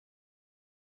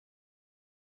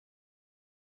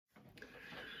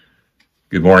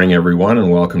Good morning, everyone, and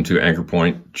welcome to Anchor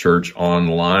Point Church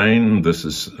Online. This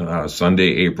is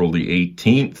Sunday, April the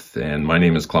 18th, and my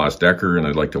name is Klaus Decker, and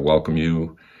I'd like to welcome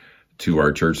you to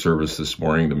our church service this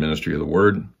morning, the Ministry of the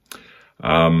Word.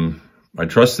 I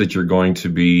trust that you're going to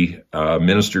be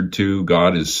ministered to.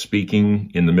 God is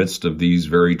speaking in the midst of these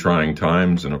very trying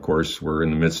times, and of course, we're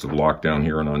in the midst of lockdown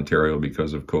here in Ontario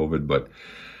because of COVID, but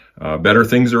better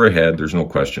things are ahead. There's no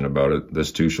question about it.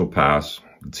 This too shall pass.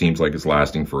 It seems like it's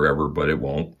lasting forever, but it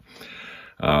won't.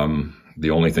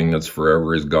 The only thing that's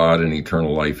forever is God and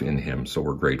eternal life in Him. So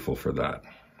we're grateful for that.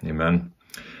 Amen.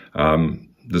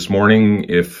 This morning,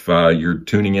 if you're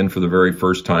tuning in for the very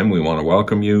first time, we want to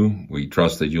welcome you. We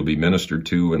trust that you'll be ministered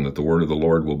to and that the word of the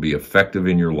Lord will be effective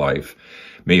in your life.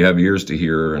 May you have ears to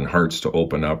hear and hearts to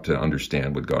open up to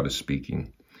understand what God is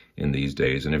speaking in these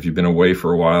days. And if you've been away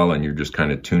for a while and you're just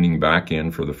kind of tuning back in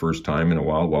for the first time in a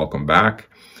while, welcome back.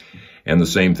 And the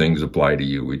same things apply to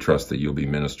you. We trust that you'll be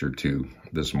ministered to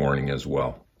this morning as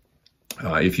well.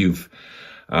 I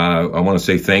want to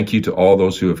say thank you to all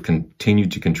those who have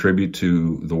continued to contribute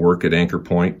to the work at Anchor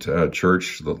Point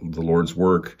Church, the Lord's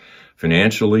work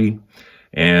financially.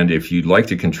 And if you'd like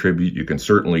to contribute, you can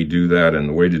certainly do that. And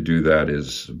the way to do that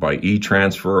is by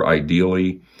e-transfer,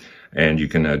 ideally. And you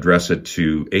can address it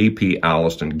to AP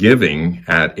Alliston, giving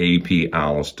at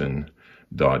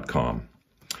apalliston.com.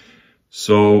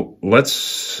 So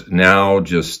let's now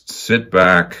just sit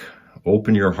back,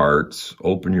 open your hearts,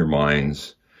 open your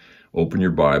minds, open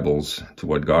your Bibles to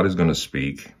what God is going to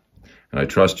speak. And I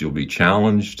trust you'll be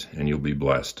challenged and you'll be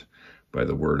blessed by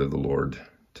the word of the Lord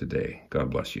today. God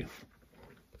bless you.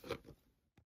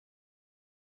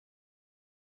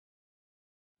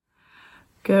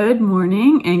 Good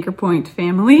morning, Anchor Point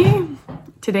family.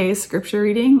 Today's scripture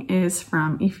reading is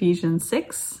from Ephesians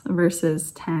 6,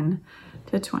 verses 10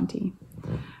 to 20.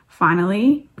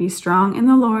 Finally, be strong in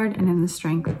the Lord and in the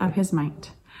strength of his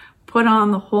might. Put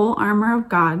on the whole armor of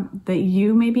God, that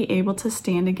you may be able to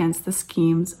stand against the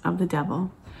schemes of the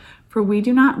devil. For we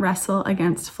do not wrestle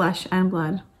against flesh and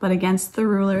blood, but against the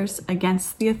rulers,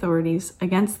 against the authorities,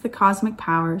 against the cosmic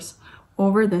powers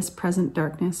over this present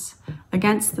darkness,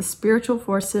 against the spiritual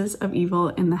forces of evil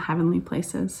in the heavenly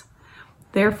places.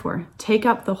 Therefore, take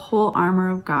up the whole armor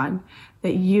of God,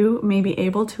 that you may be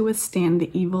able to withstand the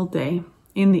evil day,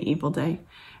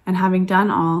 and having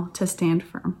done all, to stand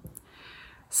firm.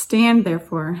 Stand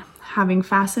therefore, having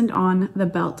fastened on the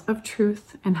belt of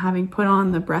truth, and having put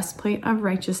on the breastplate of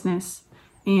righteousness,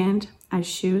 and as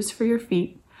shoes for your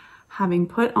feet, having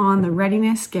put on the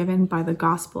readiness given by the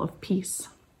gospel of peace.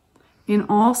 In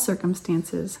all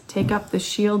circumstances, take up the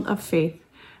shield of faith,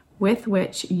 with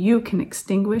which you can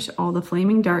extinguish all the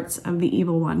flaming darts of the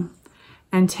evil one,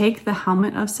 and take the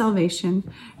helmet of salvation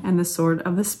and the sword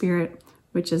of the Spirit,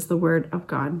 which is the word of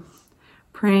God,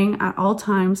 praying at all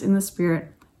times in the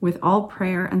Spirit with all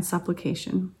prayer and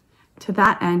supplication. To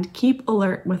that end, keep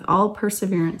alert with all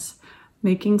perseverance,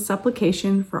 making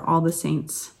supplication for all the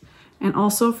saints, and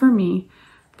also for me,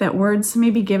 that words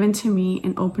may be given to me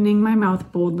in opening my mouth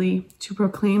boldly to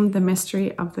proclaim the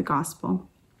mystery of the gospel,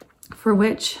 for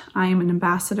which I am an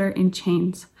ambassador in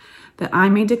chains, that I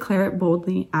may declare it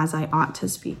boldly as I ought to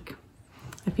speak.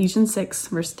 Ephesians 6,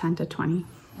 verse 10 to 20.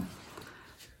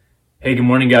 Hey, good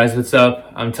morning, guys. What's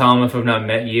up? I'm Tom, if I've not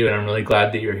met you, and I'm really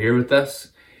glad that you're here with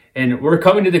us. And we're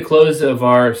coming to the close of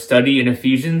our study in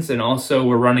Ephesians, and also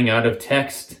we're running out of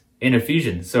text in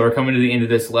Ephesians. So we're coming to the end of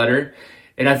this letter.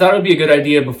 And I thought it would be a good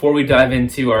idea before we dive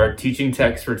into our teaching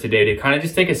text for today to kind of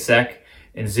just take a sec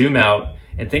and zoom out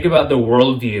and think about the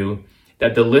worldview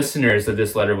that the listeners of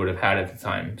this letter would have had at the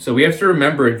time. So we have to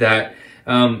remember that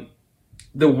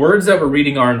the words that we're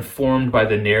reading are informed by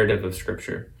the narrative of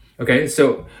Scripture. Okay,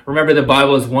 so remember, the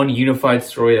Bible is one unified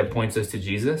story that points us to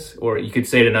Jesus. Or you could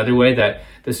say it another way, that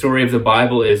the story of the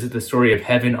Bible is the story of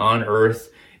heaven on earth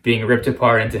being ripped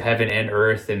apart into heaven and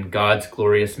earth, and God's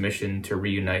glorious mission to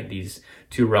reunite these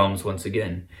two realms once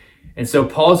again. And so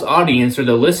Paul's audience, or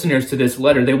the listeners to this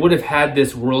letter, they would have had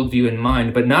this worldview in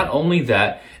mind. But not only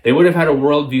that, they would have had a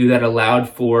worldview that allowed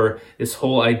for this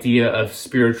whole idea of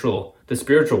the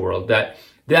spiritual world,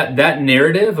 that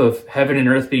narrative of heaven and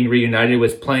earth being reunited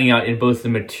was playing out in both the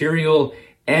material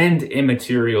and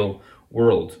immaterial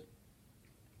world.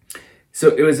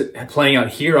 So it was playing out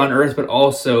here on earth, but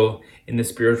also in the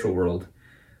spiritual world.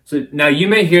 So now you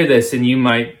may hear this and you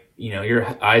might,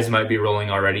 your eyes might be rolling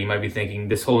already. You might be thinking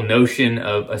this whole notion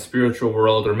of a spiritual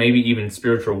world, or maybe even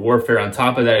spiritual warfare on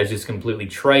top of that, is just completely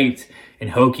trite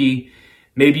and hokey.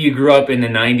 Maybe you grew up in the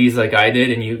 90s like I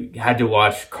did and you had to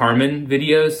watch Carmen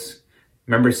videos.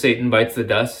 Remember Satan Bites the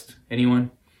Dust?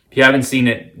 Anyone? If you haven't seen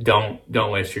it, don't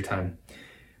waste your time.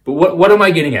 But what am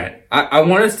I getting at? I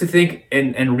want us to think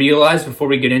and realize before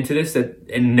we get into this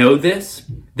and know this,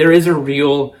 there is a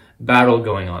real battle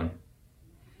going on.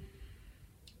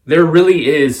 There really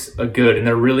is a good and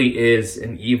there really is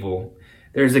an evil.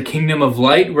 There's a kingdom of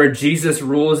light where Jesus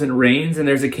rules and reigns, and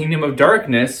there's a kingdom of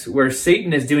darkness where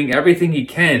Satan is doing everything he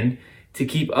can to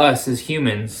keep us as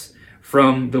humans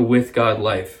from the with God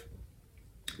life.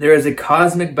 There is a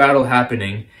cosmic battle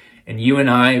happening, and you and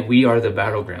I, we are the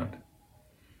battleground.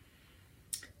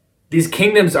 These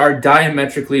kingdoms are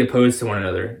diametrically opposed to one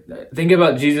another. Think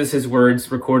about Jesus'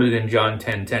 words recorded in John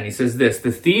 10:10. He says this,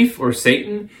 "The thief," or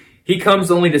Satan, "he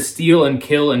comes only to steal and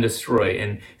kill and destroy."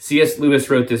 And C.S. Lewis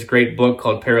wrote this great book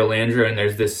called Perelandra, and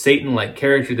there's this Satan-like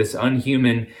character, this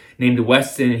unhuman named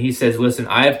Weston, and he says, "Listen,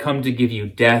 I have come to give you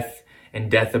death and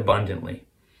death abundantly."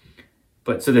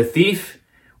 But so the thief,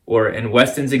 or in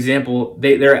Weston's example,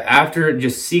 they're after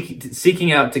just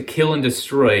seeking out to kill and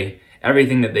destroy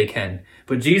everything that they can.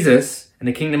 But Jesus and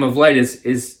the kingdom of light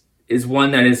is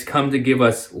one that has come to give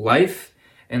us life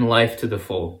and life to the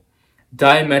full,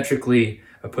 diametrically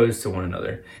opposed to one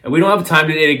another. And we don't have time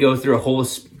today to go through a whole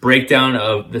breakdown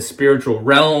of the spiritual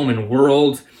realm and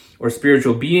world or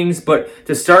spiritual beings, but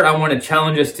to start, I want to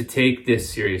challenge us to take this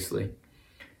seriously.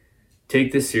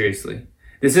 Take this seriously.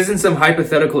 This isn't some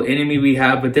hypothetical enemy we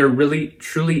have, but there really,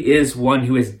 truly is one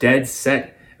who is dead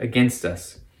set against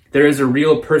us. There is a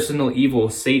real personal evil,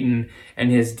 Satan and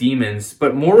his demons.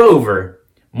 But moreover,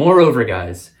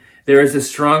 guys, there is a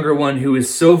stronger one who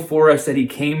is so for us that he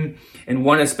came and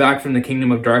won us back from the kingdom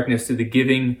of darkness through the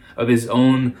giving of his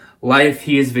own life.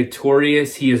 He is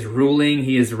victorious. He is ruling.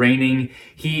 He is reigning.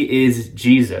 He is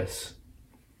Jesus.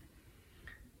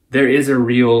 There is a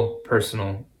real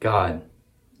personal God.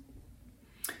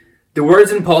 The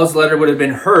words in Paul's letter would have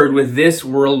been heard with this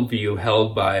worldview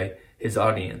held by his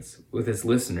audience, with his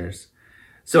listeners.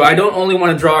 So I don't only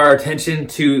want to draw our attention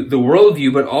to the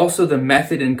worldview, but also the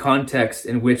method and context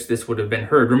in which this would have been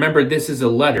heard. Remember, this is a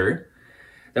letter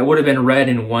that would have been read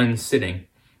in one sitting.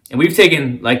 And we've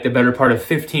taken like the better part of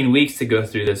 15 weeks to go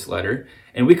through this letter.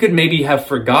 And we could maybe have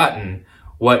forgotten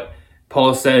what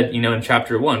Paul said, in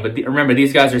chapter 1. But remember,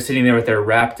 these guys are sitting there with their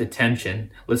rapt attention,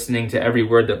 listening to every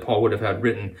word that Paul would have had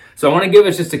written. So I want to give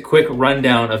us just a quick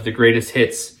rundown of the greatest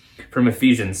hits from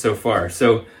Ephesians so far.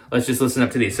 So let's just listen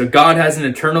up to these. So God has an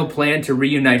eternal plan to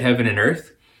reunite heaven and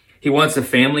earth. He wants a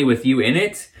family with you in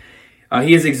it.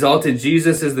 He has exalted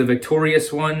Jesus as the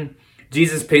victorious one.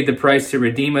 Jesus paid the price to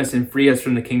redeem us and free us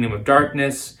from the kingdom of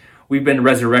darkness. We've been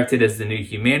resurrected as the new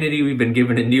humanity. We've been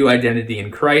given a new identity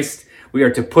in Christ. We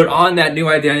are to put on that new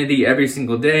identity every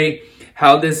single day.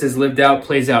 How this is lived out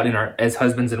plays out in as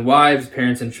husbands and wives,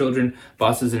 parents and children,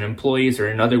 bosses and employees, or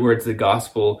in other words, the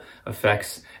gospel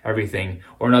affects everything.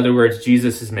 Or in other words,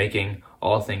 Jesus is making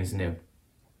all things new.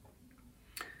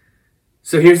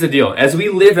 So here's the deal. As we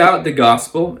live out the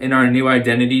gospel in our new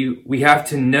identity, we have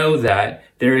to know that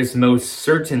there is most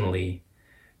certainly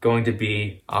going to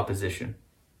be opposition.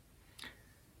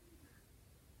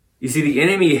 You see, the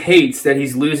enemy hates that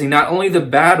he's losing not only the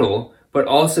battle, but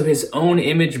also his own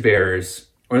image bearers,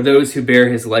 or those who bear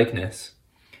his likeness.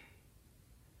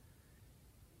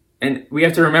 And we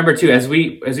have to remember too, as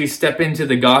we step into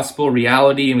the gospel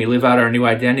reality and we live out our new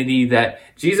identity, that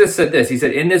Jesus said this. He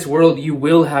said, "In this world you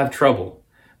will have trouble,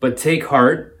 but take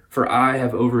heart, for I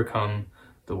have overcome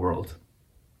the world."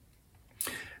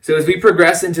 So as we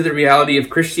progress into the reality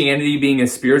of Christianity being a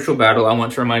spiritual battle, I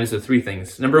want to remind us of three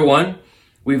things. Number one,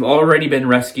 we've already been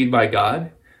rescued by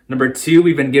God. Number two,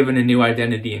 we've been given a new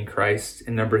identity in Christ.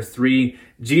 And number three,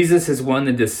 Jesus has won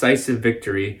the decisive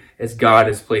victory as God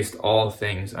has placed all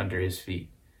things under his feet.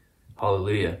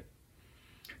 Hallelujah.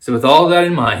 So with all that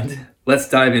in mind, let's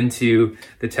dive into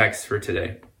the text for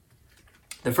today.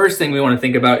 The first thing we want to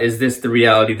think about is the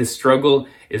reality. The struggle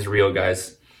is real,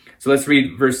 guys. So let's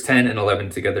read verse 10 and 11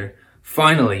 together.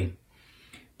 "Finally,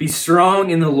 be strong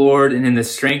in the Lord and in the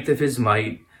strength of his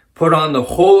might. Put on the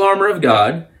whole armor of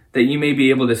God, that you may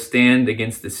be able to stand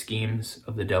against the schemes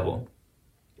of the devil."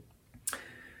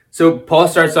 So Paul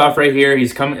starts off right here.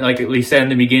 He's coming, like we said in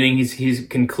the beginning, he's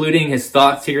concluding his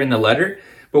thoughts here in the letter.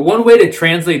 But one way to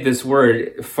translate this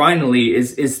word, finally,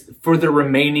 is for the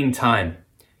remaining time.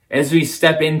 As we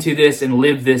step into this and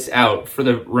live this out for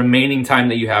the remaining time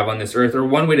that you have on this earth, or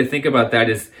one way to think about that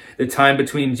is the time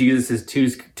between Jesus'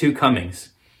 two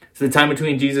comings. So the time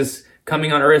between Jesus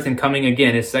coming on earth and coming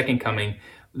again, his second coming,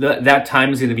 that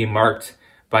time is going to be marked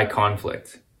by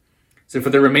conflict. So for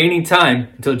the remaining time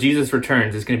until Jesus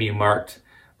returns is going to be marked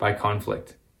by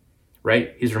conflict,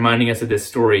 right? He's reminding us of this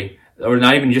story, or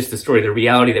not even just the story, the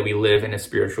reality that we live in a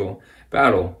spiritual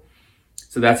battle.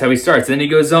 So that's how he starts. Then he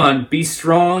goes on, "Be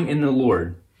strong in the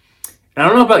Lord." And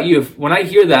I don't know about you, when I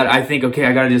hear that, I think, okay,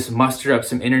 I got to just muster up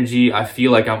some energy. I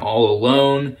feel like I'm all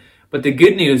alone. But the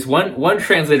good news, one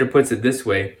translator puts it this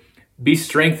way: be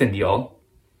strengthened, y'all.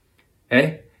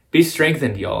 Okay? Be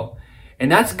strengthened, y'all.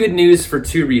 And that's good news for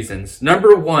two reasons.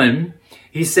 Number one,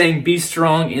 he's saying be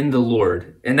strong in the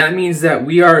Lord. And that means that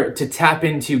we are to tap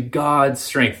into God's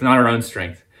strength, not our own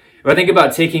strength. If I think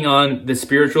about taking on the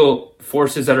spiritual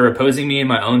forces that are opposing me in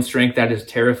my own strength, that is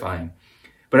terrifying.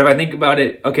 But if I think about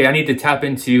it, okay, I need to tap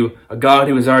into a God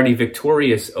who is already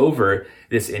victorious over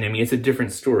this enemy. It's a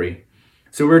different story.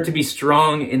 So we're to be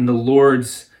strong in the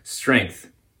Lord's strength.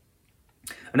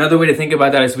 Another way to think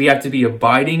about that is we have to be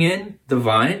abiding in the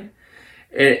vine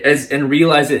and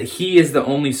realize that he is the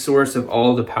only source of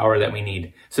all the power that we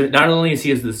need. So not only is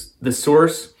he the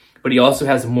source, but he also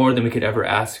has more than we could ever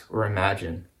ask or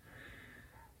imagine.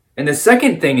 And the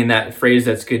second thing in that phrase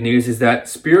that's good news is that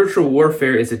spiritual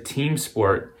warfare is a team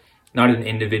sport, not an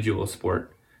individual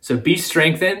sport. So be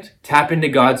strengthened, tap into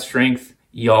God's strength,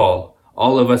 y'all,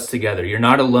 all of us together. You're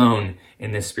not alone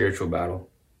in this spiritual battle.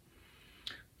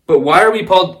 But why are we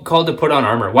called to put on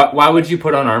armor? Why would you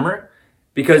put on armor?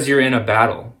 Because you're in a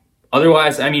battle.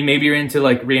 Otherwise, I mean, maybe you're into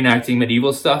like reenacting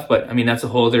medieval stuff, but I mean, that's a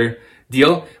whole other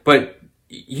deal. But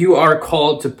you are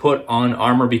called to put on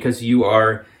armor because you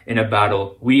are in a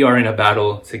battle. We are in a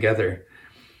battle together.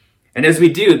 And as we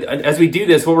do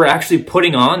this, what we're actually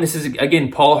putting on, this is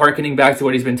again, Paul hearkening back to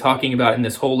what he's been talking about in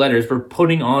this whole letter, is we're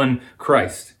putting on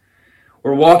Christ.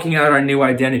 We're walking out our new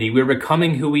identity. We're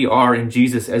becoming who we are in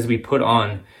Jesus as we put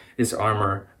on this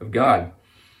armor of God.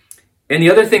 And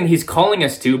the other thing he's calling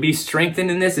us to be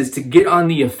strengthened in this is to get on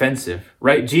the offensive,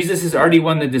 right? Jesus has already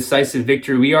won the decisive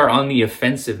victory. We are on the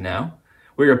offensive now.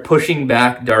 We are pushing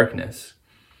back darkness.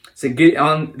 So get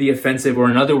on the offensive, or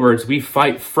in other words, we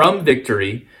fight from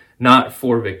victory, not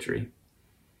for victory.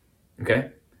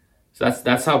 Okay? So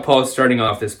that's how Paul is starting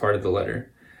off this part of the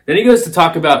letter. Then he goes to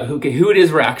talk about who it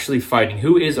is we're actually fighting.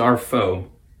 Who is our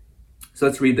foe? So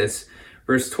let's read this.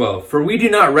 Verse 12. For we do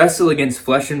not wrestle against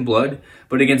flesh and blood,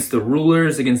 but against the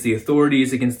rulers, against the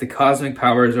authorities, against the cosmic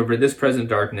powers over this present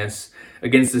darkness,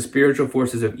 against the spiritual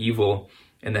forces of evil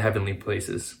in the heavenly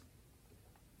places.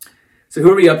 So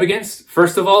who are we up against?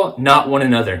 First of all, not one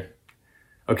another.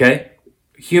 Okay?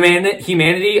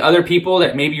 Humanity, other people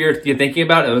that maybe you're thinking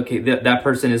about, okay, that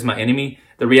person is my enemy.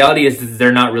 The reality is that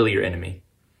they're not really your enemy.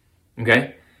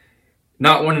 Okay?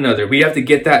 Not one another. We have to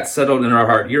get that settled in our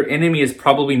heart. Your enemy is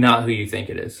probably not who you think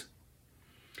it is.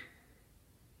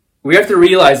 We have to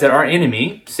realize that our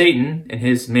enemy, Satan, and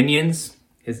his minions,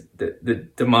 the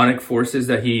demonic forces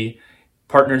that he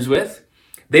partners with,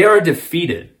 they are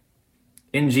defeated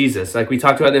in Jesus. Like we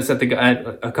talked about this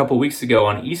a couple weeks ago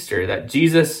on Easter, that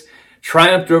Jesus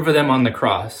triumphed over them on the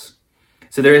cross.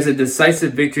 So there is a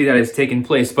decisive victory that has taken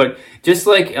place. But just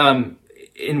like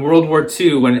in World War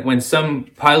II, when some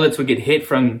pilots would get hit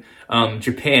from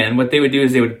Japan, what they would do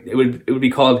is it would be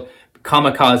called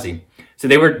kamikaze. So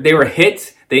they were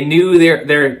hit. They knew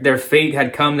their fate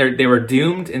had come. They were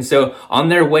doomed. And so on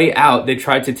their way out, they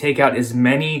tried to take out as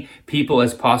many people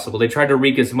as possible. They tried to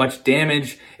wreak as much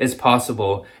damage as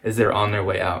possible as they're on their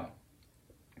way out.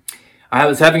 I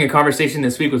was having a conversation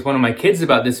this week with one of my kids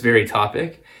about this very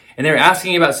topic, and they were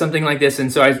asking about something like this.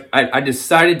 And so I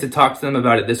decided to talk to them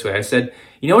about it this way. I said,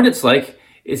 you know what it's like?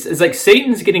 It's like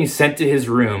Satan's getting sent to his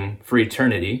room for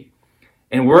eternity.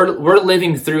 And we're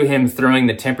living through him throwing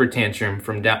the temper tantrum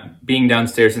from being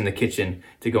downstairs in the kitchen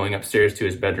to going upstairs to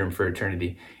his bedroom for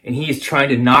eternity. And he's trying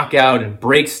to knock out and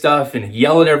break stuff and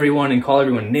yell at everyone and call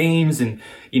everyone names and,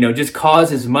 just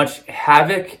cause as much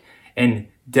havoc and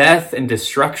death and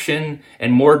destruction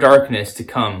and more darkness to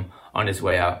come on his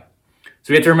way out.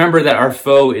 So we have to remember that our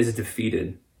foe is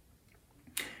defeated.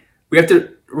 We have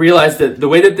to realize that the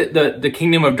way that the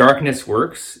kingdom of darkness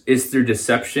works is through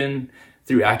deception,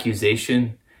 through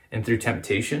accusation, and through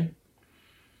temptation.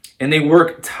 And they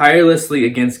work tirelessly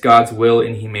against God's will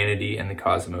in humanity and the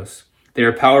cosmos. They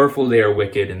are powerful, they are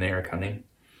wicked, and they are cunning.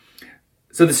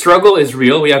 So the struggle is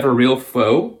real. We have a real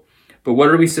foe. But what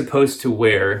are we supposed to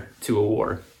wear to a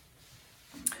war?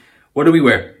 What do we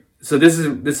wear? So this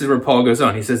is where Paul goes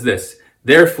on. He says this: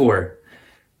 therefore,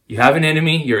 you have an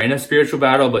enemy, you're in a spiritual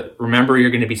battle, but remember, you're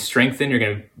going to be strengthened. You're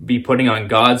going to be putting on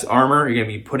God's armor. You're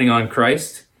going to be putting on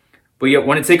Christ. But you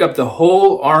want to take up the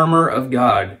whole armor of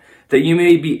God, that you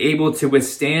may be able to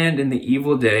withstand in the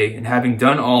evil day, and having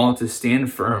done all, to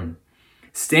stand firm.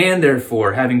 Stand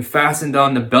therefore, having fastened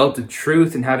on the belt of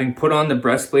truth, and having put on the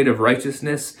breastplate of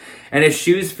righteousness, and as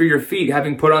shoes for your feet,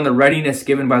 having put on the readiness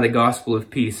given by the gospel of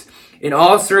peace. In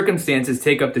all circumstances,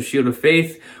 take up the shield of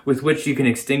faith with which you can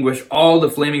extinguish all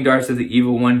the flaming darts of the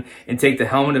evil one, and take the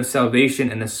helmet of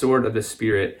salvation and the sword of the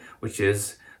Spirit, which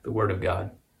is the word of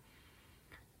God.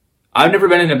 I've never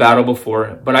been in a battle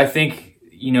before, but I think,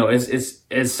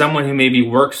 as someone who maybe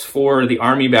works for the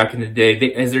army back in the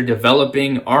day, as they're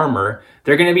developing armor,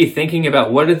 they're going to be thinking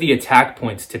about what are the attack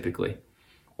points typically?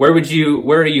 Where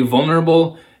are you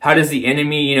vulnerable? How does the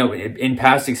enemy, in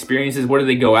past experiences, what do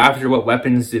they go after? What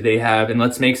weapons do they have? And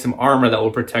let's make some armor that will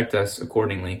protect us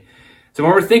accordingly. So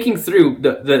when we're thinking through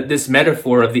this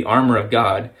metaphor of the armor of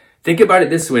God, think about it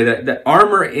this way, that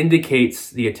armor indicates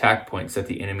the attack points that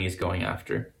the enemy is going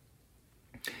after.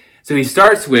 So he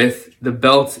starts with the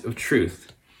belt of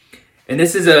truth. And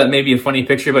this is maybe a funny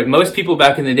picture, but most people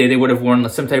back in the day, they would have worn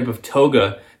some type of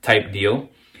toga type deal.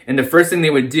 And the first thing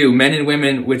they would do, men and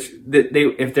women,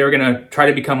 if they were going to try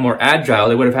to become more agile,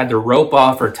 they would have had to rope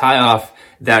off or tie off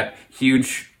that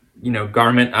huge,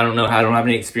 garment. I don't have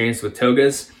any experience with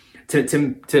togas,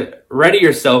 to ready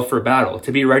yourself for battle,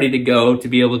 to be ready to go, to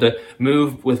be able to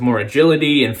move with more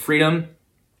agility and freedom.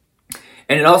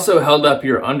 And it also held up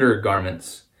your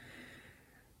undergarments.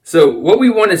 So what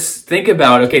we want to think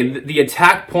about, the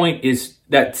attack point is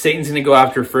that Satan's going to go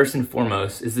after first and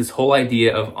foremost is this whole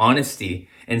idea of honesty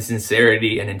and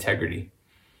sincerity and integrity.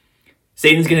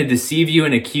 Satan's going to deceive you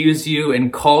and accuse you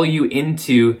and call you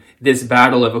into this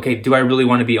battle of, do I really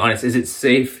want to be honest? Is it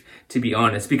safe to be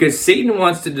honest? Because Satan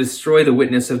wants to destroy the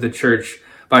witness of the church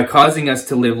by causing us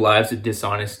to live lives of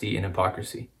dishonesty and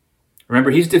hypocrisy.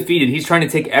 Remember, he's defeated. He's trying to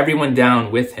take everyone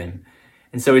down with him.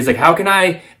 And so he's like, how can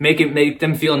I make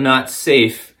them feel not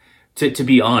safe to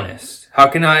be honest? How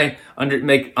can I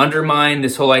undermine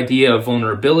this whole idea of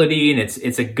vulnerability? And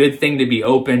it's a good thing to be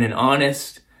open and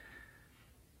honest.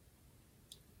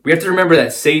 We have to remember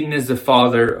that Satan is the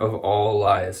father of all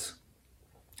lies.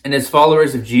 And as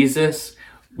followers of Jesus,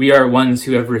 we are ones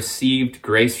who have received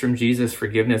grace from Jesus,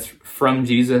 forgiveness from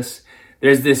Jesus.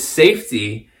 There's this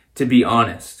safety to be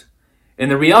honest. And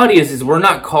the reality is we're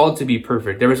not called to be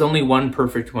perfect. There was only one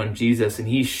perfect one, Jesus, and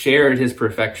he shared his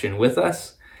perfection with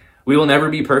us. We will never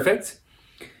be perfect.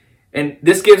 And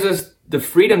this gives us the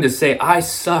freedom to say, I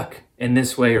suck in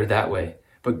this way or that way,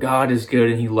 but God is good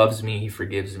and he loves me, he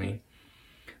forgives me.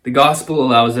 The gospel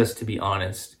allows us to be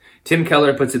honest. Tim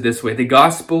Keller puts it this way, the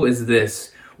gospel is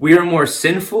this: we are more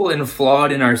sinful and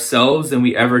flawed in ourselves than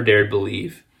we ever dared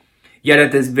believe. Yet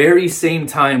at this very same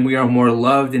time, we are more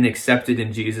loved and accepted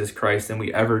in Jesus Christ than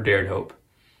we ever dared hope.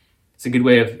 It's a good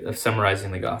way of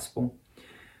summarizing the gospel.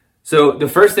 So the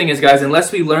first thing is, guys,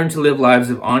 unless we learn to live lives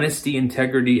of honesty,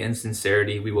 integrity, and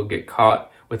sincerity, we will get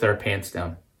caught with our pants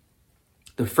down.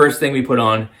 The first thing we put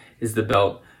on is the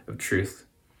belt of truth.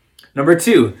 Number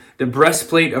 2, the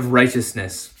breastplate of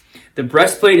righteousness. The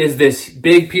breastplate is this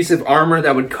big piece of armor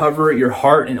that would cover your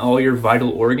heart and all your vital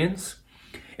organs.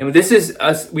 And this is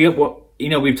us, we've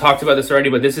talked about this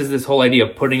already, but this is this whole idea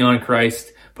of putting on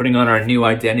Christ, putting on our new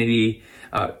identity,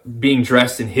 being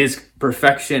dressed in his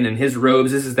perfection and his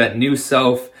robes. This is that new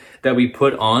self that we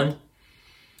put on.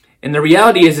 And the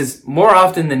reality is more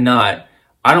often than not,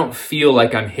 I don't feel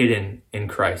like I'm hidden in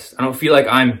Christ. I don't feel like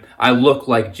I look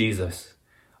like Jesus.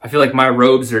 I feel like my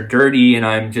robes are dirty and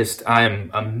I'm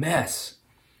a mess.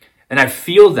 And I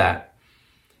feel that.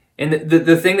 And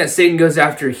the thing that Satan goes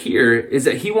after here is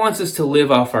that he wants us to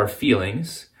live off our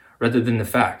feelings rather than the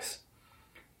facts.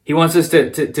 He wants us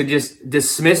to just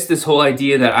dismiss this whole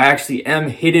idea that I actually am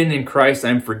hidden in Christ.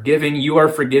 I'm forgiven. You are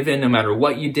forgiven no matter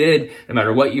what you did, no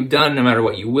matter what you've done, no matter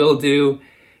what you will do.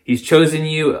 He's chosen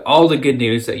you, all the good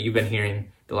news that you've been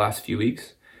hearing the last few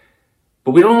weeks.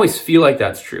 But we don't always feel like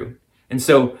that's true. And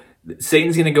so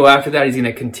Satan's going to go after that. He's going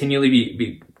to continually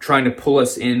be trying to pull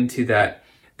us into that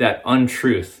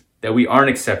untruth, that we aren't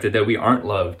accepted, that we aren't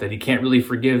loved, that he can't really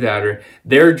forgive that, or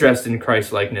they're dressed in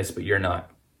Christ likeness, but you're not.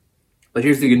 But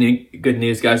here's the good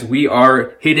news, guys. We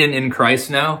are hidden in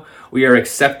Christ now. We are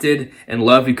accepted and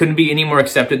loved. We couldn't be any more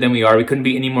accepted than we are. We couldn't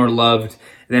be any more loved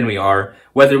than we are.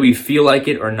 Whether we feel like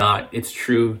it or not, it's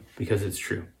true because it's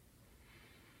true.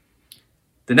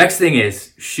 The next thing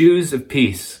is shoes of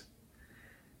peace.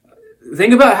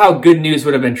 Think about how good news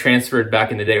would have been transferred back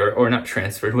in the day, or not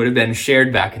transferred, would have been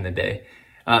shared back in the day.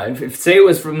 If say it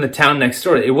was from the town next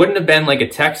door, it wouldn't have been like a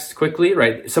text quickly,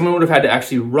 right? Someone would have had to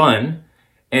actually run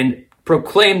and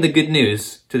proclaim the good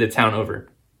news to the town over.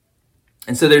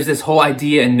 And so there's this whole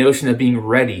idea and notion of being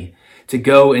ready to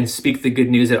go and speak the good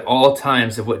news at all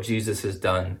times of what Jesus has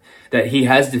done, that he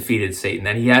has defeated Satan,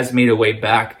 that he has made a way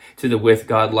back to the with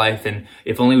God life. And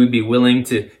if only we'd be willing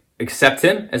to accept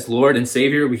him as Lord and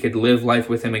Savior, we could live life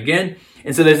with him again.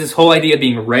 And so there's this whole idea of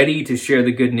being ready to share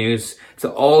the good news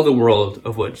to all the world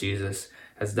of what Jesus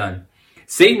has done.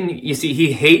 Satan, you see,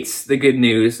 he hates the good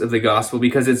news of the gospel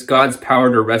because it's God's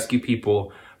power to rescue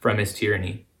people from his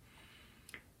tyranny.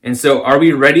 And so are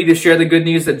we ready to share the good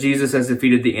news that Jesus has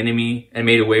defeated the enemy and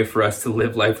made a way for us to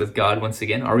live life with God once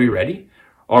again? Are we ready?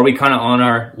 Or are we kind of on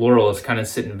our laurels, kind of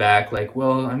sitting back like,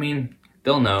 well, I mean,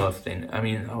 they'll know if they, I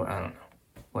don't know,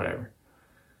 whatever.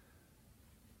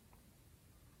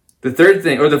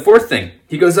 The fourth thing,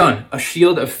 he goes on, a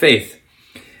shield of faith.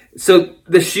 So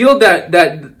the shield that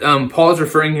Paul is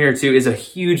referring here to is a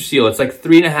huge shield. It's like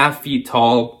 3.5 feet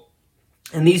tall.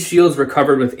 And these shields were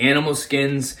covered with animal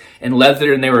skins and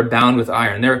leather, and they were bound with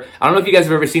iron. I don't know if you guys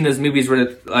have ever seen those movies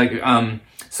where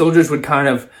soldiers would kind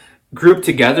of group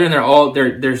together, and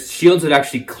their shields would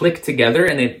actually click together,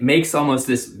 and it makes almost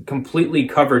this completely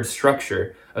covered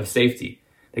structure of safety.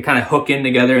 They kind of hook in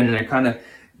together, and they're kind of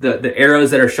the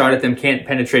arrows that are shot at them can't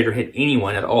penetrate or hit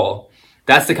anyone at all.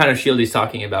 That's the kind of shield he's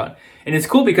talking about. And it's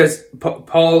cool because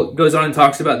Paul goes on and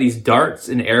talks about these darts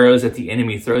and arrows that the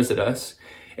enemy throws at us.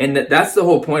 And that's the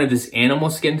whole point of this animal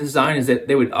skin design, is that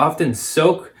they would often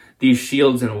soak these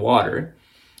shields in water.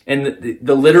 And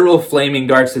the literal flaming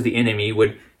darts of the enemy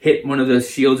would hit one of those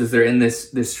shields as they're in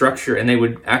this structure, and they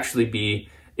would actually be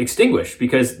extinguished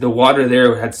because the water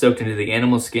there had soaked into the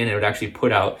animal skin and it would actually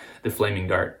put out the flaming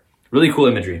dart. Really cool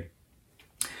imagery.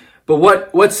 But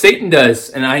what Satan does,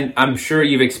 and I'm sure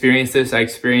you've experienced this, I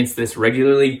experience this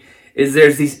regularly, is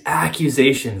there's these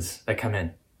accusations that come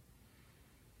in.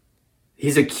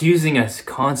 He's accusing us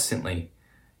constantly.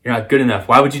 You're not good enough.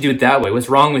 Why would you do it that way? What's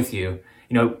wrong with you?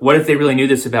 What if they really knew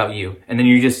this about you? And then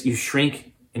you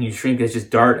shrink and you shrink as just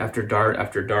dart after dart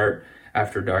after dart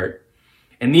after dart.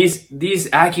 And these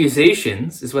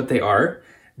accusations is what they are.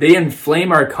 They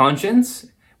inflame our conscience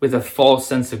with a false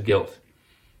sense of guilt.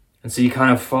 And so you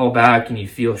kind of fall back and you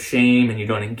feel shame and you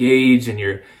don't engage and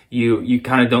you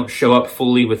kind of don't show up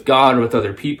fully with God or with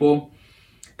other people.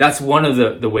 That's one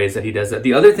of the ways that he does that.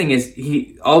 The other thing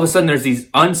is all of a sudden there's these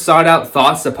unsought out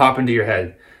thoughts that pop into your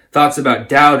head. Thoughts about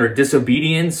doubt or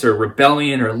disobedience or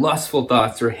rebellion or lustful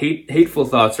thoughts or hateful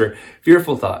thoughts or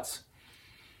fearful thoughts.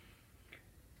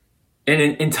 And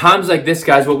in times like this,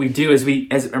 guys, what we do is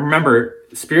remember,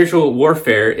 spiritual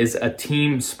warfare is a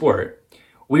team sport.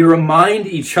 We remind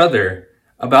each other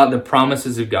about the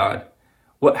promises of God,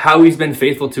 how he's been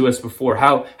faithful to us before,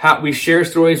 how we share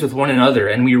stories with one another,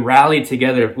 and we rally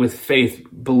together with faith,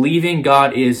 believing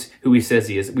God is who he says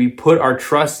he is. We put our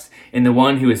trust in the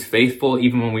one who is faithful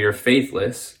even when we are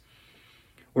faithless.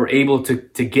 We're able to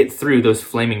get through those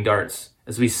flaming darts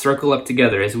as we circle up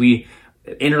together, as we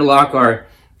interlock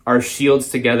our shields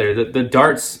together. The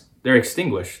darts, they're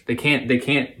extinguished. They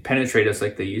can't penetrate us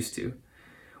like they used to.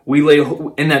 We lay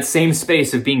in that same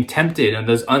space of being tempted and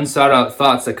those unsought out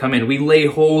thoughts that come in. We lay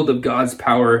hold of God's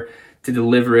power to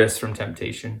deliver us from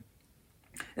temptation.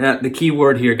 And the key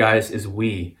word here, guys, is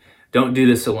we. Don't do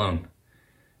this alone.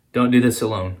 Don't do this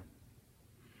alone.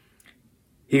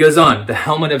 He goes on, the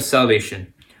helmet of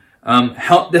salvation.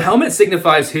 The helmet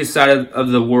signifies whose side of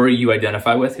the war you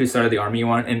identify with, whose side of the army you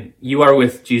want, and you are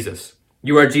with Jesus.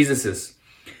 You are Jesus's.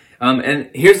 And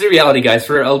here's the reality, guys.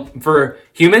 For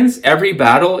humans, every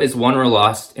battle is won or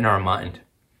lost in our mind.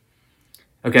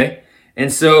 Okay?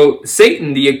 And so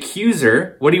Satan, the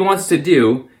accuser, what he wants to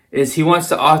do is he wants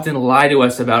to often lie to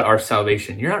us about our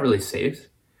salvation. You're not really saved.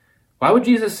 Why would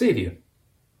Jesus save you?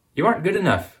 You aren't good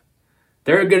enough.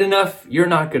 They're good enough. You're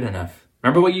not good enough.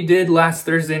 Remember what you did last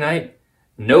Thursday night?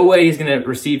 No way he's going to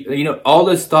receive, all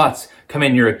those thoughts come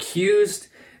in. You're accused.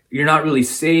 You're not really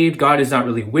saved. God is not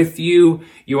really with you.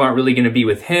 You aren't really going to be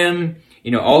with him.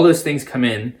 All those things come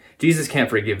in. Jesus can't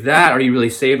forgive that. Are you really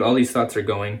saved? All these thoughts are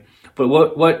going. But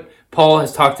what Paul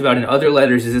has talked about in other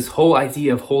letters is this whole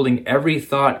idea of holding every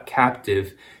thought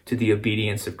captive to the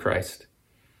obedience of Christ.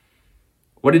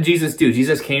 What did Jesus do?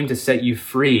 Jesus came to set you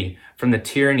free from the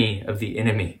tyranny of the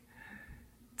enemy,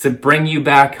 to bring you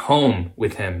back home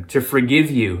with him, to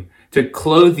forgive you, to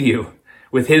clothe you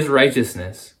with his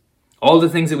righteousness. All the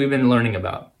things that we've been learning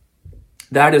about.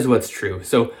 That is what's true.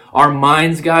 So our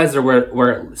minds, guys, are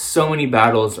where so many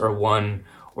battles are won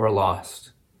or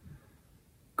lost.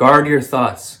 Guard your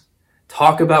thoughts.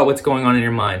 Talk about what's going on in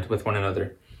your mind with one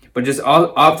another. But just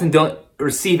often don't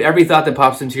receive every thought that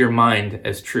pops into your mind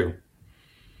as true.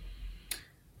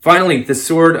 Finally, the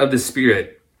sword of the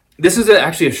Spirit. This is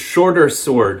actually a shorter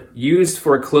sword used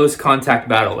for a close contact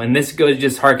battle. And this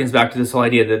just harkens back to this whole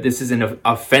idea that this is an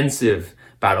offensive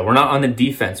battle. We're not on the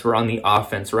defense. We're on the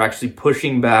offense. We're actually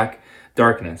pushing back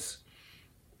darkness.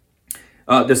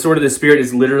 The sword of the Spirit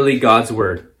is literally God's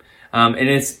word.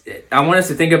 I want us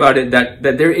to think about it that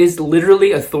there is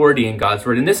literally authority in God's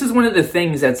word. And this is one of the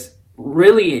things that's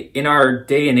really in our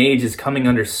day and age is coming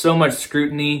under so much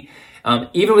scrutiny,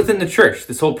 even within the church,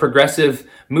 this whole progressive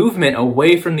movement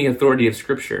away from the authority of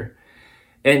Scripture.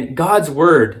 And God's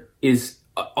word is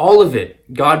all of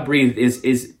it. God breathed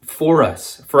is for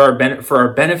us, for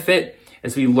our benefit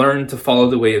as we learn to follow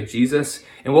the way of Jesus.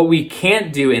 And what we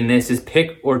can't do in this is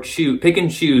pick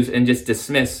and choose and just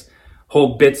dismiss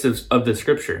whole bits of the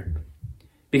Scripture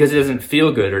because it doesn't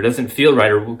feel good or doesn't feel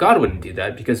right, or God wouldn't do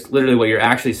that, because literally what you're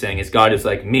actually saying is God is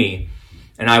like me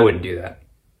and I wouldn't do that.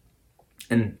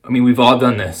 And I mean, we've all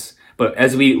done this, but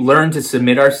as we learn to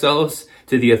submit ourselves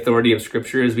to the authority of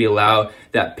Scripture, as we allow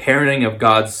that parenting of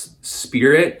God's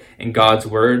Spirit and God's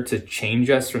word to change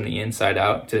us from the inside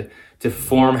out, to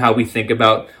form how we think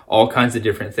about all kinds of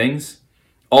different things,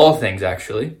 all things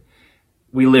actually,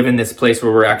 we live in this place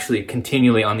where we're actually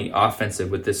continually on the offensive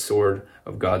with this sword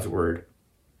of God's word.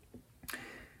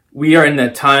 We are in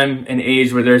that time and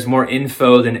age where there's more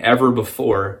info than ever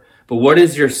before. But what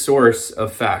is your source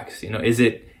of facts? Is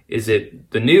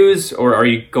it the news, or are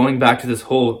you going back to this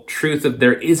whole truth of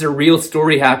there is a real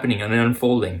story happening and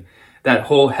unfolding? That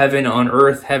whole heaven on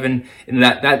earth, heaven, and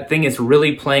that thing is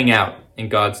really playing out in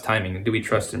God's timing. Do we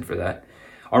trust him for that?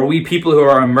 Are we people who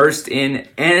are immersed in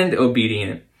and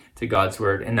obedient to God's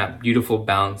word and that beautiful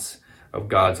balance of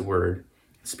God's word,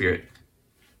 Spirit?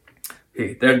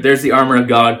 Okay, there's the armor of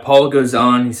God. Paul goes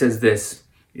on, he says this,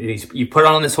 you put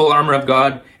on this whole armor of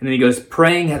God, and then he goes,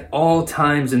 praying at all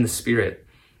times in the Spirit,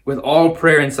 with all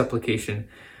prayer and supplication.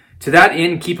 To that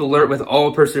end, keep alert with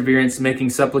all perseverance, making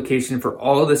supplication for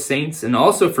all the saints, and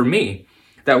also for me,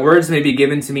 that words may be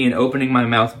given to me in opening my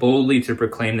mouth boldly to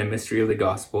proclaim the mystery of the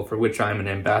gospel, for which I am an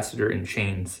ambassador in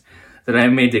chains, that I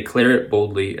may declare it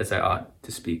boldly as I ought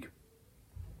to speak.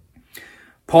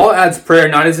 Paul adds prayer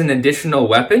not as an additional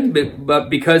weapon, but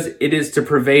because it is to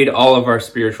pervade all of our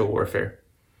spiritual warfare.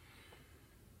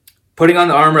 Putting on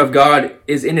the armor of God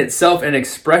is in itself an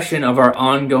expression of our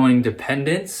ongoing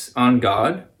dependence on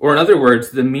God. Or in other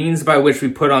words, the means by which we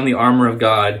put on the armor of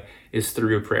God is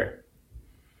through prayer.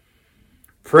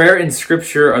 Prayer and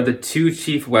Scripture are the two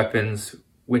chief weapons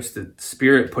which the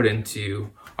Spirit put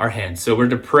into our hands. So we're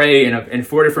to pray in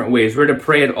four different ways. We're to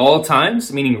pray at all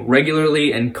times, meaning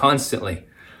regularly and constantly.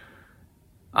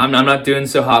 I'm not doing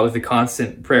so hot with the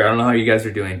constant prayer. I don't know how you guys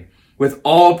are doing. With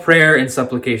all prayer and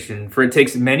supplication, for it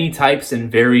takes many types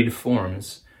and varied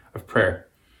forms of prayer.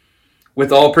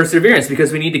 With all perseverance,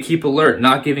 because we need to keep alert,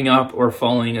 not giving up or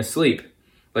falling asleep,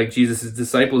 like Jesus'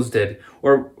 disciples did.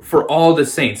 Or for all the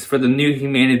saints, for the new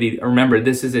humanity. Remember,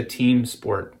 this is a team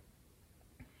sport.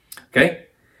 Okay?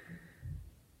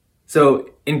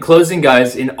 So, in closing,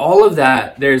 guys, in all of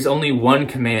that, there's only one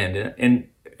command. And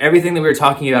everything that we're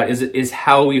talking about is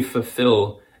how we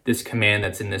fulfill this command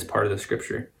that's in this part of the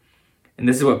Scripture. And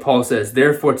this is what Paul says,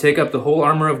 therefore take up the whole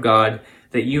armor of God,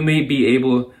 that you may be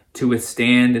able to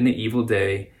withstand in the evil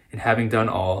day, and having done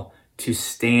all, to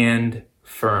stand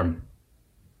firm.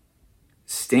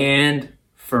 Stand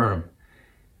firm.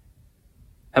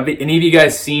 Have any of you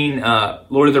guys seen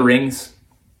Lord of the Rings?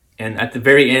 And at the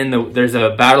very end, there's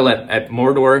a battle at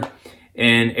Mordor,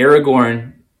 and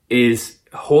Aragorn is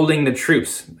holding the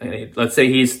troops. Let's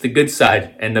say he's the good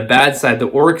side, and the bad side, the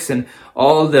orcs and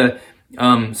all the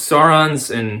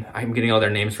Saurons, and I'm getting all their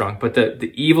names wrong, but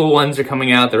the evil ones are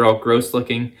coming out. They're all gross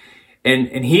looking.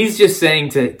 And he's just saying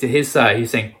to his side,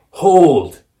 he's saying,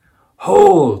 hold,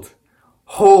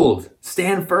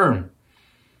 stand firm.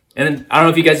 And I don't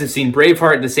know if you guys have seen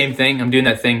Braveheart, the same thing. I'm doing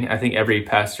that thing. I think every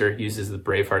pastor uses the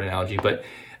Braveheart analogy, but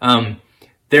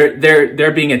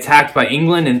they're being attacked by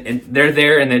England, and they're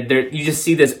there, and you just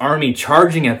see this army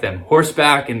charging at them,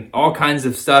 horseback and all kinds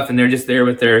of stuff, and they're just there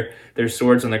with their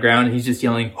swords on the ground, and he's just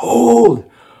yelling,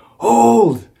 hold.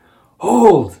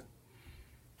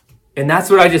 And that's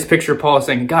what I just picture Paul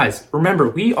saying, guys, remember,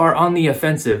 we are on the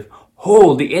offensive.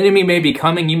 Hold. The enemy may be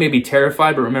coming, you may be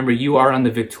terrified, but remember, you are on the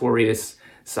victorious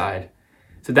side.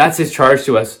 So that's his charge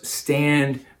to us.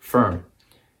 Stand firm.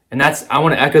 And I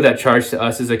want to echo that charge to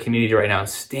us as a community right now.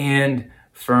 Stand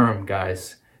firm,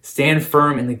 guys. Stand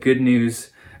firm in the good news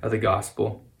of the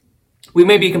gospel. We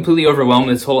may be completely overwhelmed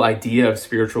with this whole idea of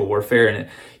spiritual warfare, and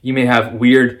you may have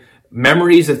weird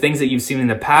memories of things that you've seen in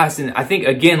the past. And I think,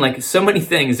 again, like so many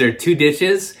things, there are two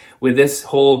ditches with this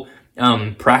whole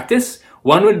practice.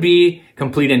 One would be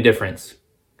complete indifference,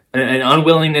 an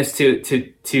unwillingness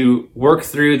to work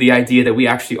through the idea that we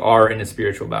actually are in a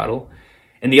spiritual battle.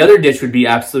 And the other ditch would be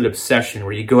absolute obsession,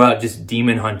 where you go out just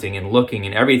demon hunting and looking,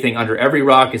 and everything under every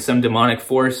rock is some demonic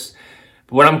force.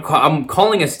 But what I'm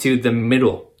calling us to the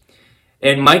middle.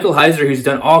 And Michael Heiser, who's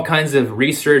done all kinds of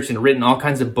research and written all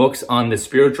kinds of books on the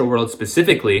spiritual world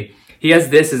specifically, he has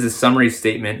this as a summary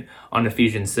statement on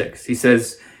Ephesians 6. He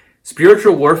says,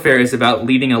 spiritual warfare is about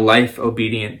leading a life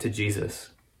obedient to Jesus.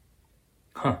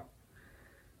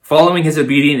 Following his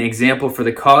obedient example for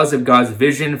the cause of God's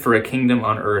vision for a kingdom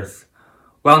on earth.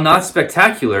 While not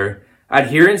spectacular,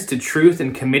 adherence to truth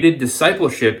and committed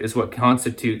discipleship is what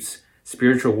constitutes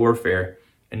spiritual warfare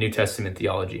in New Testament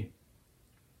theology.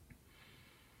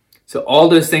 So all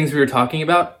those things we were talking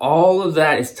about, all of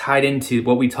that is tied into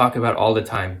what we talk about all the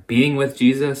time. Being with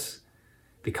Jesus,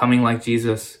 becoming like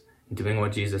Jesus, and doing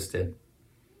what Jesus did.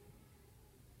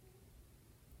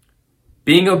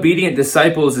 Being obedient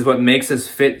disciples is what makes us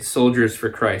fit soldiers for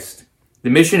Christ. The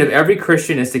mission of every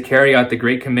Christian is to carry out the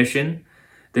Great Commission,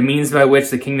 the means by which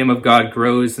the kingdom of God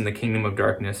grows and the kingdom of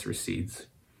darkness recedes.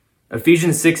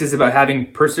 Ephesians 6 is about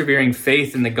having persevering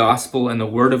faith in the gospel and the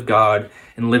word of God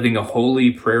and living a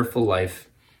holy, prayerful life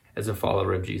as a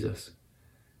follower of Jesus.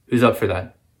 Who's up for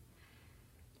that?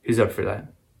 Who's up for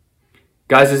that?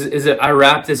 Guys, as I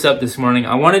wrap this up this morning,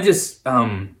 I want to just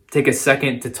take a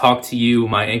second to talk to you,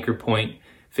 my Anchor Point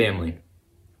family.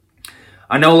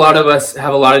 I know a lot of us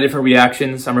have a lot of different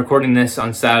reactions. I'm recording this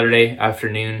on Saturday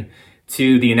afternoon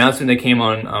to the announcement that came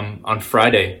on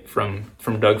Friday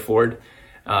from Doug Ford,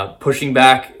 pushing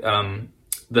back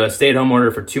the stay-at-home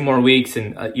order for 2 more weeks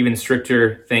and even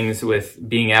stricter things with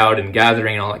being out and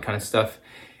gathering and all that kind of stuff.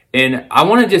 And I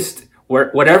want to just,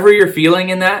 whatever you're feeling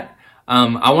in that,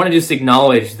 I want to just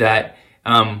acknowledge that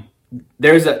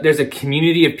there's a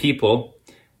community of people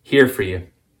here for you.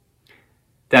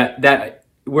 That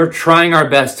we're trying our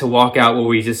best to walk out what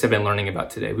we just have been learning about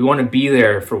today. We want to be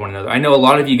there for one another. I know a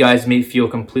lot of you guys may feel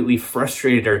completely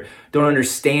frustrated or don't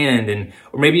understand,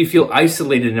 or maybe you feel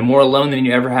isolated and more alone than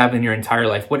you ever have in your entire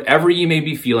life. Whatever you may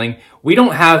be feeling, we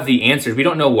don't have the answers. We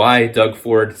don't know why Doug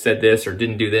Ford said this or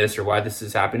didn't do this or why this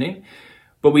is happening.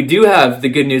 But we do have the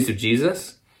good news of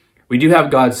Jesus. We do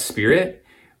have God's Spirit.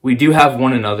 We do have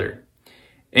one another.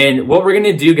 And what we're going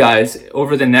to do, guys,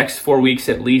 over the next 4 weeks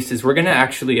at least, is we're going to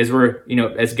actually,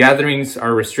 as gatherings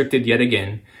are restricted yet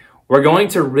again, we're going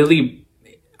to really,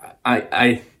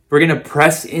 we're going to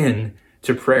press in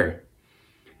to prayer.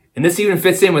 And this even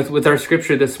fits in with our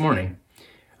scripture this morning.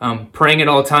 Praying at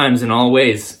all times in all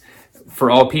ways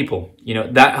for all people.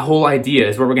 That whole idea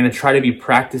is what we're going to try to be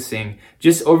practicing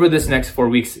just over this next 4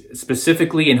 weeks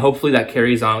specifically, and hopefully that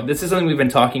carries on. This is something we've been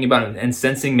talking about and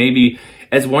sensing maybe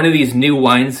as one of these new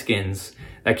wineskins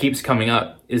that keeps coming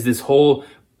up, is this whole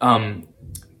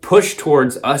push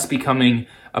towards us becoming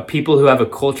a people who have a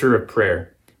culture of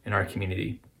prayer in our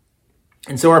community.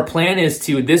 And so our plan is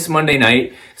to, this Monday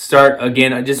night, start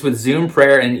again just with Zoom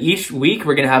prayer. And each week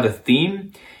we're going to have a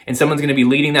theme, and someone's going to be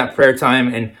leading that prayer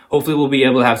time. And hopefully we'll be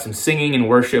able to have some singing and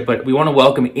worship. But we want to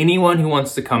welcome anyone who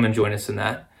wants to come and join us in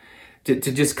that, to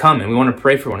just come. And we want to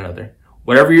pray for one another.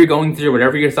 Whatever you're going through,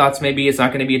 whatever your thoughts may be, it's not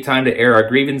going to be a time to air our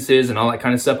grievances and all that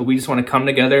kind of stuff. But we just want to come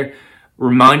together,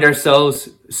 remind ourselves,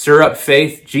 stir up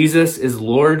faith. Jesus is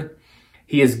Lord.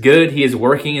 He is good. He is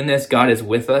working in this. God is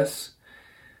with us.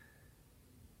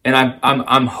 And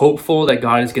I'm hopeful that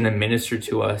God is going to minister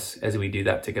to us as we do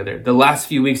that together. The last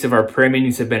few weeks of our prayer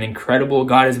meetings have been incredible.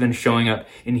 God has been showing up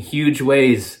in huge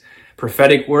ways.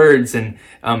 Prophetic words and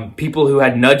people who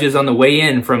had nudges on the way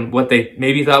in from what they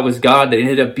maybe thought was God that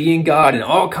ended up being God, and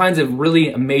all kinds of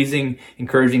really amazing,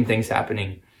 encouraging things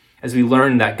happening as we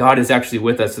learn that God is actually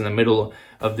with us in the middle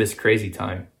of this crazy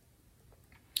time.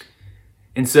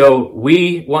 And so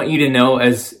we want you to know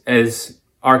as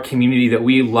our community that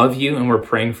we love you and we're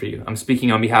praying for you. I'm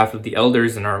speaking on behalf of the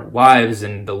elders and our wives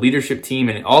and the leadership team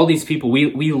and all these people.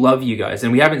 We love you guys,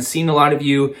 and we haven't seen a lot of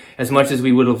you as much as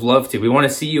we would have loved to. We want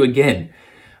to see you again.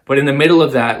 But in the middle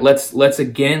of that, let's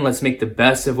make the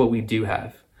best of what we do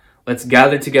have. Let's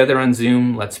gather together on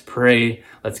Zoom. Let's pray.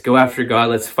 Let's go after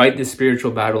God. Let's fight this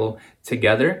spiritual battle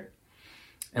together.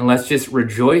 And let's just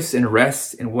rejoice and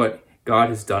rest in what God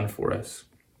has done for us.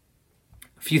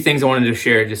 A few things I wanted to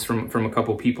share just from a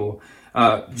couple people.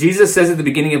 Jesus says at the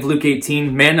beginning of Luke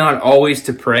 18, man not always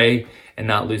to pray and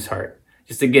not lose heart.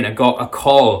 Just again, a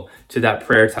call to that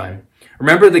prayer time.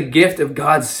 Remember the gift of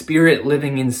God's Spirit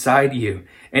living inside you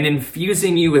and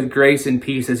infusing you with grace and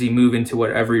peace as you move into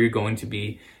whatever you're going to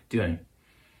be doing.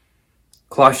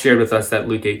 Klaus shared with us that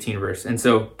Luke 18 verse. And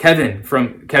so Kevin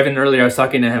earlier, I was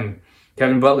talking to him,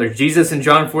 Kevin Butler. Jesus in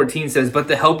John 14 says, but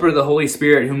the Helper, the Holy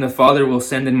Spirit, whom the Father will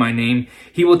send in my name,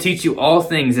 he will teach you all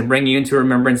things and bring you into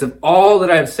remembrance of all that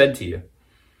I have said to you.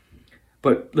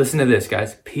 But listen to this,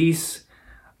 guys. Peace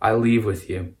I leave with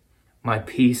you. My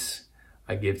peace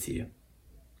I give to you.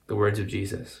 The words of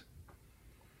Jesus.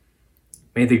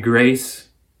 May the grace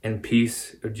and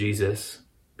peace of Jesus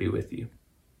be with you.